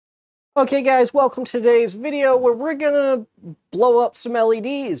Okay guys, welcome to today's video where we're gonna blow up some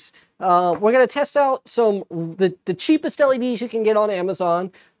LEDs. We're gonna test out the cheapest LEDs you can get on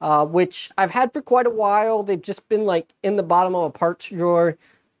Amazon, which I've had for quite a while. They've just been like in the bottom of a parts drawer.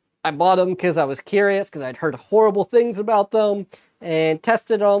 I bought them because I was curious because I'd heard horrible things about them and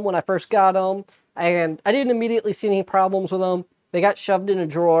tested them when I first got them, and I didn't immediately see any problems with them. They got shoved in a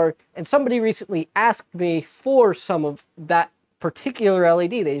drawer, and somebody recently asked me for some of that particular LED.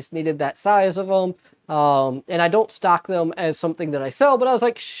 They just needed that size of them. And I don't stock them as something that I sell, but I was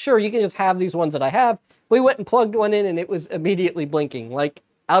like, sure, you can just have these ones that I have. We went and plugged one in and it was immediately blinking, like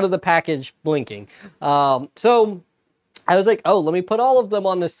out of the package blinking. So I was like, oh, let me put all of them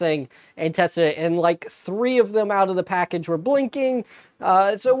on this thing and test it. And like 3 of them out of the package were blinking.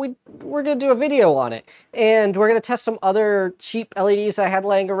 So we're going to do a video on it. And we're going to test some other cheap LEDs I had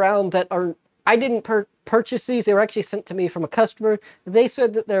laying around that are, I didn't purchase these. They were actually sent to me from a customer. They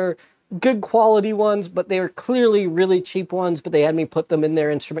said that they're good quality ones, but they were clearly really cheap ones, but they had me put them in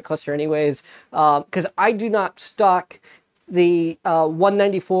their instrument cluster anyways. Because I do not stock the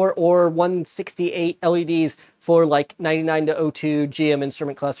 194 or 168 LEDs for like 99 to 02 GM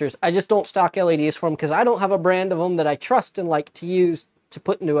instrument clusters. I just don't stock LEDs for them because I don't have a brand of them that I trust and like to use to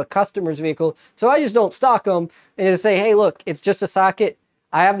put into a customer's vehicle. So I just don't stock them and just say, hey, look, it's just a socket.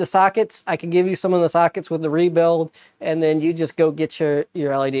 I have the sockets. I can give you some of the sockets with the rebuild, and then you just go get your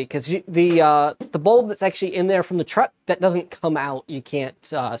LED. Because the bulb that's actually in there from the truck, that doesn't come out. You can't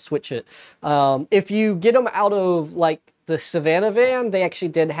switch it. If you get them out of like the Savannah van, they actually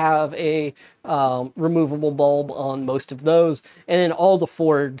did have a removable bulb on most of those, and then all the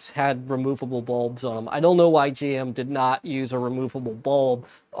Fords had removable bulbs on them. I don't know why GM did not use a removable bulb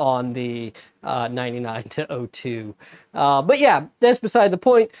on the 99 to 02. But yeah, that's beside the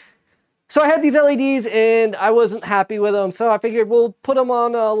point. So I had these LEDs and I wasn't happy with them, so I figured we'll put them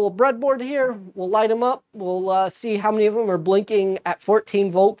on a little breadboard here. We'll light them up. We'll see how many of them are blinking at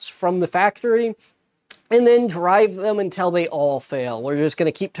 14 volts from the factory, and then drive them until they all fail. We're just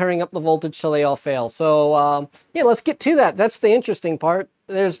going to keep turning up the voltage till they all fail. So yeah, let's get to that. That's the interesting part.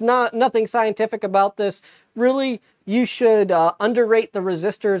 There's nothing scientific about this. Really, you should underrate the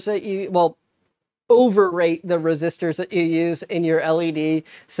resistors that overrate the resistors that you use in your LED,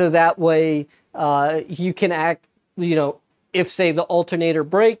 so that way you can act, if say the alternator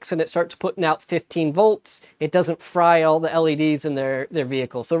breaks and it starts putting out 15 volts, it doesn't fry all the LEDs in their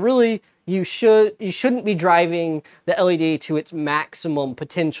vehicle. So really, you shouldn't be driving the LED to its maximum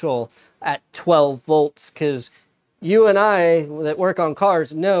potential at 12 volts, because you and I that work on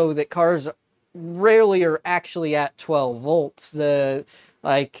cars know that cars rarely are actually at 12 volts.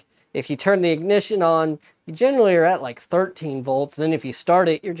 If you turn the ignition on, you generally are at like 13 volts. Then if you start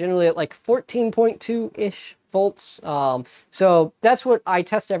it, you're generally at like 14.2-ish volts. So that's what I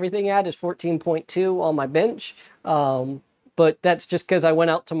test everything at, is 14.2 on my bench. But that's just because I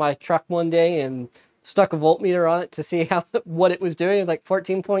went out to my truck one day and stuck a voltmeter on it to see what it was doing. It was like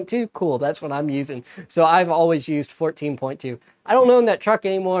 14.2. Cool, that's what I'm using. So I've always used 14.2. I don't own that truck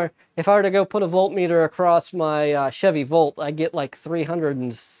anymore. If I were to go put a voltmeter across my Chevy Volt, I get like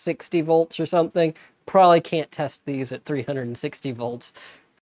 360 volts or something. Probably can't test these at 360 volts.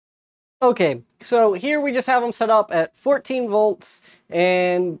 Okay, so here we just have them set up at 14 volts,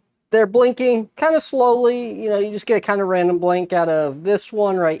 and they're blinking kind of slowly. You just get a kind of random blink out of this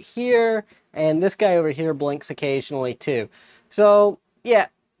one right here, and this guy over here blinks occasionally too. So yeah,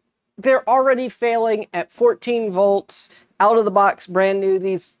 they're already failing at 14 volts, out of the box, brand new.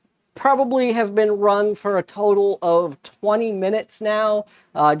 These probably have been run for a total of 20 minutes now,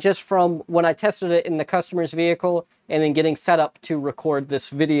 just from when I tested it in the customer's vehicle and then getting set up to record this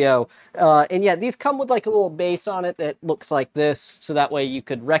video. And yeah, these come with like a little base on it that looks like this, so that way you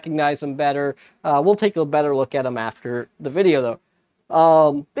could recognize them better. We'll take a better look at them after the video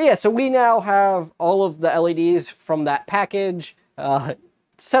though. But yeah, so we now have all of the LEDs from that package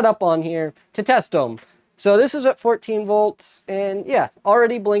set up on here to test them. So this is at 14 volts, and yeah,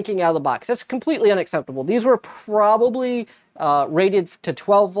 already blinking out of the box. That's completely unacceptable. These were probably rated to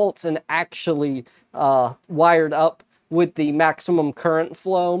 12 volts and actually wired up with the maximum current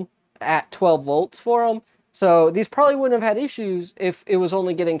flow at 12 volts for them. So these probably wouldn't have had issues if it was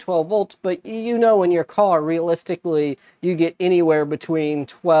only getting 12 volts, but in your car, realistically, you get anywhere between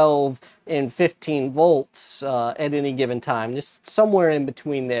 12 and 15 volts at any given time, just somewhere in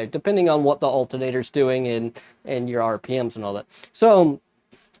between there, depending on what the alternator's doing and your RPMs and all that. So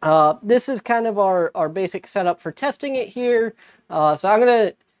this is kind of our basic setup for testing it here. So I'm going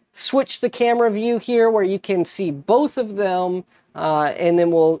to switch the camera view here where you can see both of them, and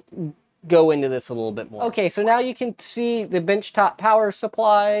then we'll go into this a little bit more. Okay, so now you can see the benchtop power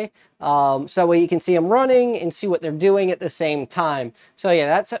supply. So you can see them running and see what they're doing at the same time. So yeah,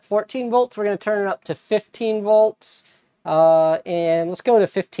 that's at 14 volts. We're going to turn it up to 15 volts. And let's go to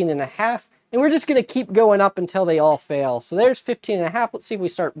 15 and a half. And we're just going to keep going up until they all fail. So there's 15 and a half. Let's see if we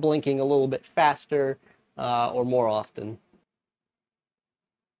start blinking a little bit faster or more often.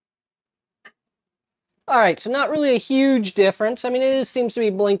 All right, so not really a huge difference. I mean, it seems to be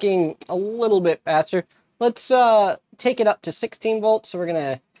blinking a little bit faster. Let's take it up to 16 volts. So we're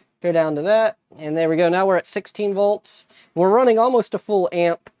going to go down to that. And there we go. Now we're at 16 volts. We're running almost a full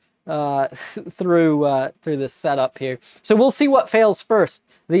amp through this setup here. So we'll see what fails first,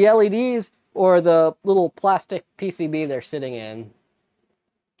 the LEDs or the little plastic PCB they're sitting in.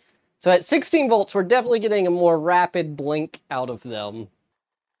 So at 16 volts, we're definitely getting a more rapid blink out of them.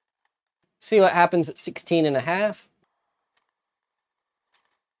 See what happens at 16 and a half.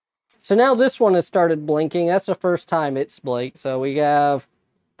 So now this one has started blinking. That's the first time it's blinked. So we have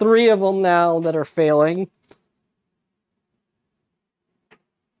 3 of them now that are failing.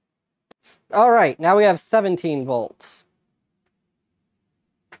 All right, now we have 17 volts.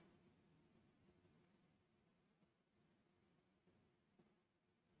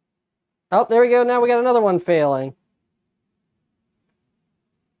 Oh, there we go. Now we got another one failing.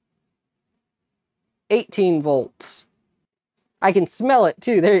 18 volts. I can smell it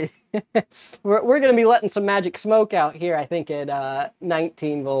too. There, we're going to be letting some magic smoke out here, I think, at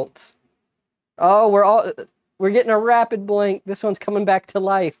 19 volts. Oh, we're getting a rapid blink. This one's coming back to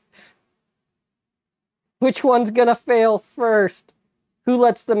life. Which one's going to fail first? Who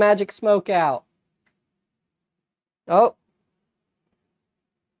lets the magic smoke out? Oh.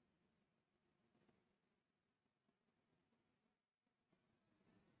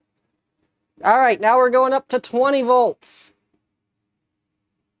 All right, now we're going up to 20 volts.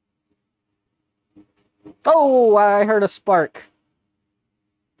 Oh, I heard a spark.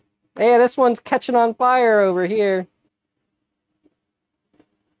 Hey, this one's catching on fire over here.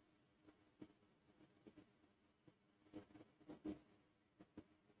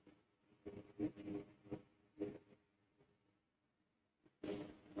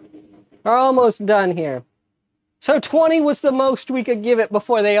 We're almost done here. So 20 was the most we could give it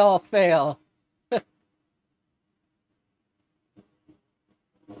before they all fail.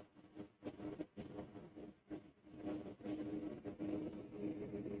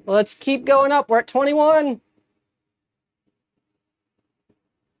 Let's keep going up. We're at 21.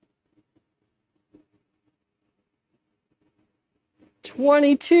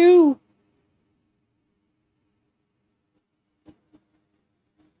 $22.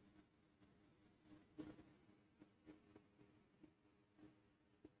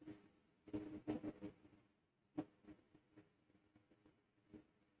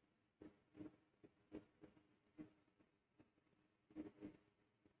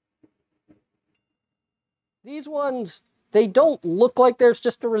 These ones, they don't look like there's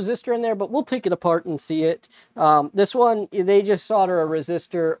just a resistor in there, but we'll take it apart and see it. This one, they just solder a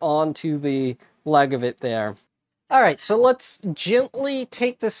resistor onto the leg of it there. All right, so let's gently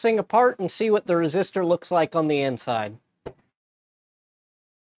take this thing apart and see what the resistor looks like on the inside.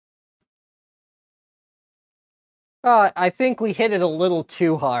 I think we hit it a little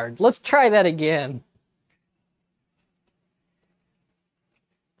too hard. Let's try that again.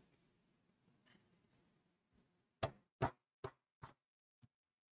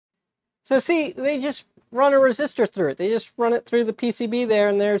 So see, they just run a resistor through it. They just run it through the PCB there,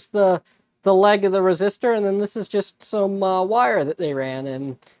 and there's the leg of the resistor, and then this is just some wire that they ran,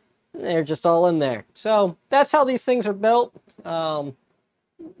 and they're just all in there. So that's how these things are built. No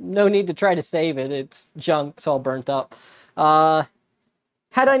need to try to save it. It's junk. It's all burnt up. Had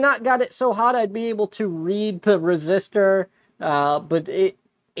I not got it so hot, I'd be able to read the resistor, but it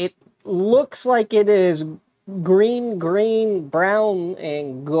looks like it is green, brown,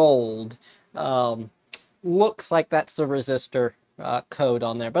 and gold. Looks like that's the resistor code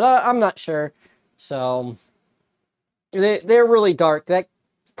on there, but I'm not sure. So they're really dark. That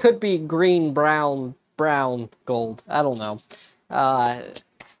could be green, brown, gold. I don't know.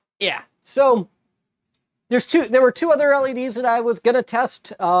 Yeah. So there were 2 other LEDs that I was gonna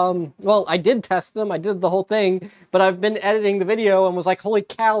test. Well, I did test them. I did the whole thing, but I've been editing the video and was like, holy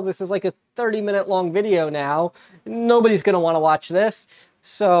cow, this is like a 30-minute long video now. Nobody's gonna want to watch this.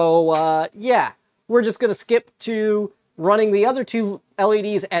 So yeah, we're just gonna skip to running the other 2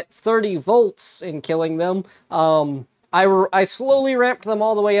 LEDs at 30 volts and killing them. I slowly ramped them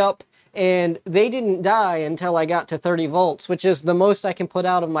all the way up, and they didn't die until I got to 30 volts, which is the most I can put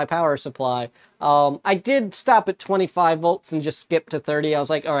out of my power supply. I did stop at 25 volts and just skip to 30. I was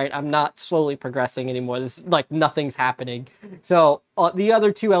like, all right, I'm not slowly progressing anymore. This is like nothing's happening. So the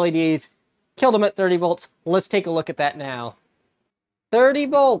other two LEDs, killed them at 30 volts. Let's take a look at that now. 30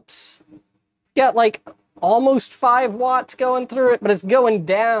 volts. Got like almost 5 watts going through it, but it's going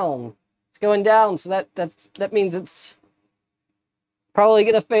down. It's going down, so that means it's probably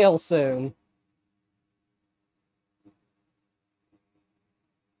gonna fail soon.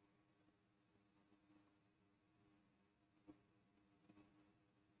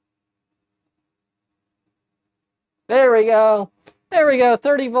 There we go. There we go.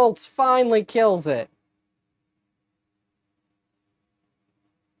 30 volts finally kills it.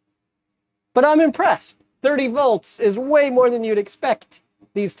 But I'm impressed. 30 volts is way more than you'd expect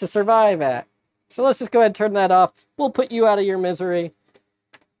these to survive at. So let's just go ahead and turn that off. We'll put you out of your misery.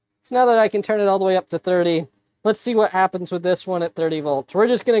 So now that I can turn it all the way up to 30, let's see what happens with this one at 30 volts. We're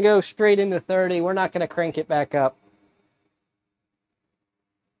just going to go straight into 30. We're not going to crank it back up.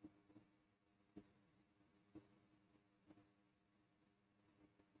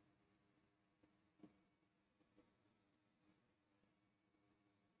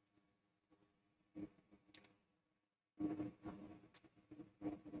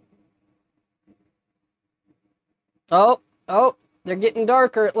 Oh, they're getting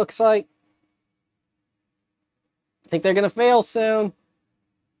darker, it looks like. I think they're going to fail soon.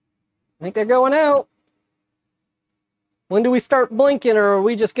 I think they're going out. When do we start blinking, or are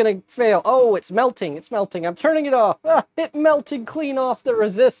we just going to fail? Oh, it's melting. It's melting. I'm turning it off. Ah, it melted clean off the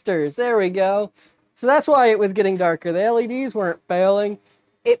resistors. There we go. So that's why it was getting darker. The LEDs weren't failing.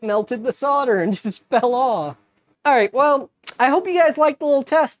 It melted the solder and just fell off. All right, well, I hope you guys liked the little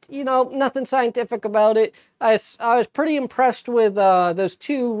test. You know, nothing scientific about it. I was pretty impressed with those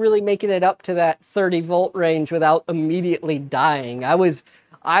two really making it up to that 30 volt range without immediately dying. I was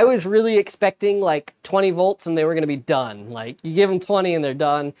really expecting like 20 volts and they were going to be done. Like, you give them 20 and they're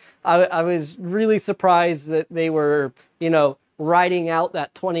done. I was really surprised that they were, you know, riding out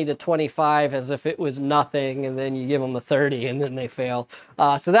that 20 to 25 as if it was nothing, and then you give them a 30 and then they fail.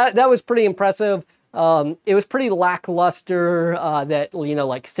 So that was pretty impressive. It was pretty lackluster that, you know,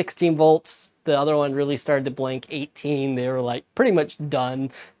 like 16 volts, the other one really started to blink. 18, they were like pretty much done.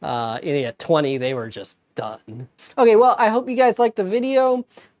 At 20, they were just done. Okay, well, I hope you guys liked the video.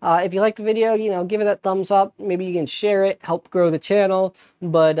 If you liked the video, you know, give it that thumbs up. Maybe you can share it, help grow the channel.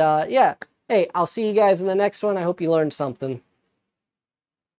 But yeah, hey, I'll see you guys in the next one. I hope you learned something.